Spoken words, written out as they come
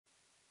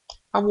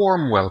A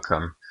warm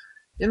welcome.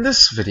 In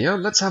this video,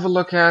 let's have a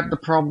look at the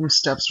problem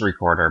steps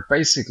recorder.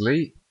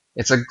 Basically,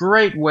 it's a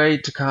great way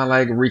to kind of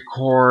like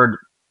record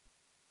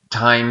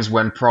times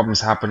when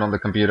problems happen on the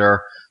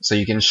computer. So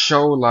you can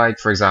show, like,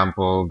 for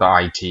example,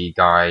 the IT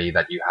guy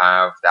that you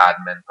have, the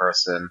admin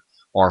person,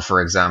 or for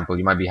example,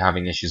 you might be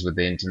having issues with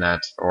the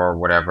internet or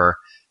whatever,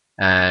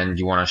 and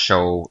you want to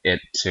show it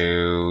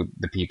to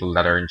the people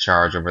that are in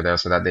charge over there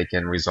so that they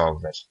can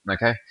resolve it.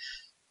 Okay?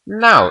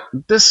 Now,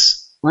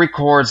 this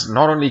records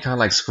not only kind of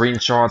like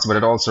screenshots, but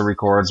it also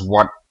records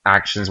what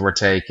actions were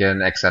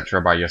taken,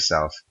 etc. by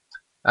yourself.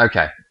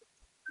 Okay,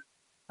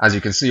 as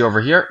you can see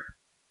over here,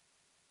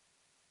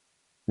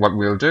 what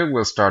we'll do,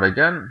 we'll start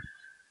again.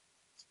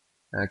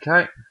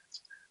 Okay,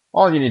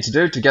 all you need to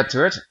do to get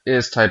to it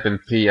is type in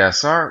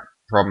PSR,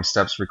 Problem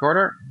Steps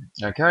Recorder.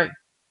 Okay,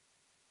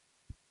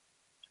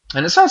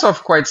 and it starts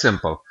off quite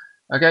simple.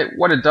 Okay,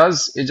 what it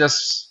does, it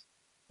just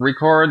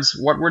records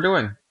what we're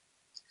doing.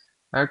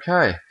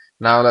 Okay,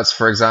 now let's,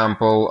 for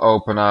example,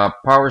 open up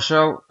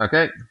PowerShell.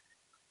 Okay,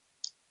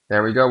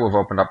 there we go. We've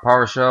opened up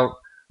PowerShell.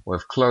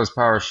 We've closed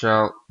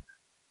PowerShell.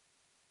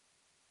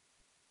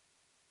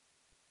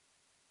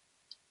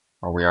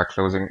 Or we are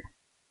closing.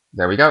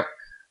 There we go.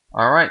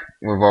 All right,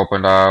 we've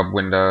opened up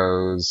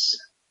Windows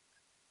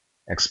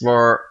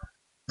Explorer.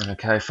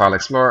 Okay, File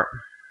Explorer.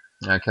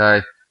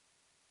 Okay,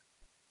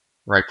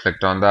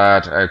 right-clicked on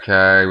that.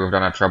 Okay, we've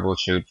done our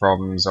troubleshoot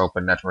problems.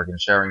 Open Network and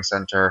Sharing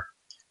Center.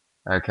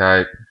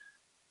 Okay,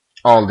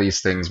 all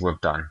these things we've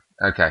done.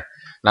 Okay,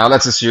 now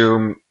let's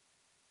assume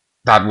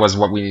that was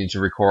what we needed to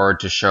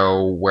record to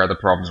show where the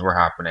problems were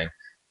happening.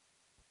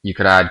 You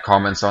could add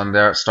comments on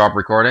there, stop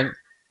recording,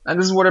 and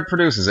this is what it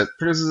produces. It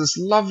produces this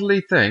lovely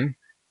thing,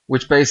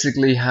 which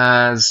basically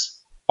has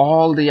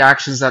all the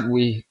actions that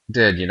we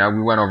did. You know,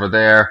 we went over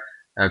there.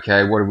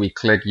 Okay, what did we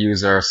click?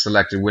 User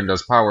selected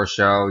Windows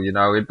PowerShell. You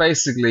know, it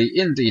basically,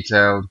 in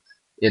detail,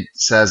 it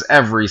says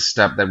every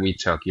step that we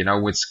took, you know,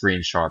 with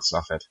screenshots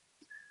of it.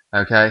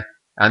 Okay,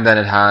 and then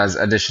it has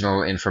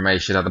additional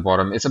information at the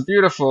bottom. It's a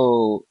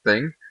beautiful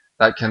thing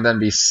that can then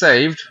be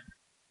saved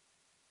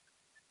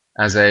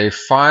as a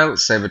file.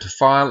 Save it to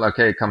file.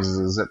 Okay, it comes as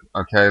a zip.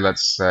 Okay,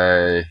 let's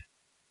say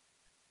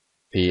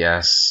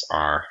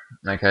PSR.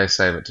 Okay,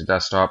 save it to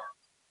desktop.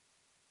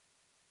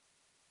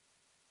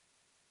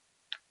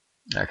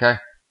 Okay,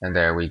 and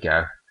there we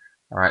go.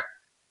 All right.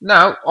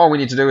 Now, all we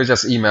need to do is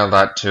just email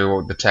that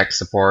to the tech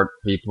support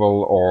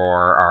people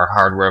or our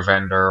hardware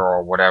vendor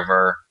or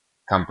whatever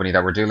company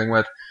that we're dealing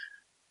with,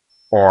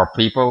 or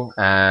people,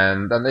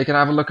 and then they can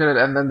have a look at it,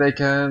 and then they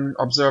can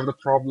observe the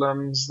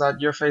problems that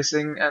you're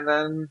facing and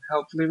then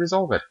hopefully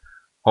resolve it.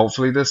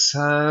 Hopefully this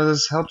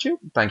has helped you.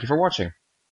 Thank you for watching.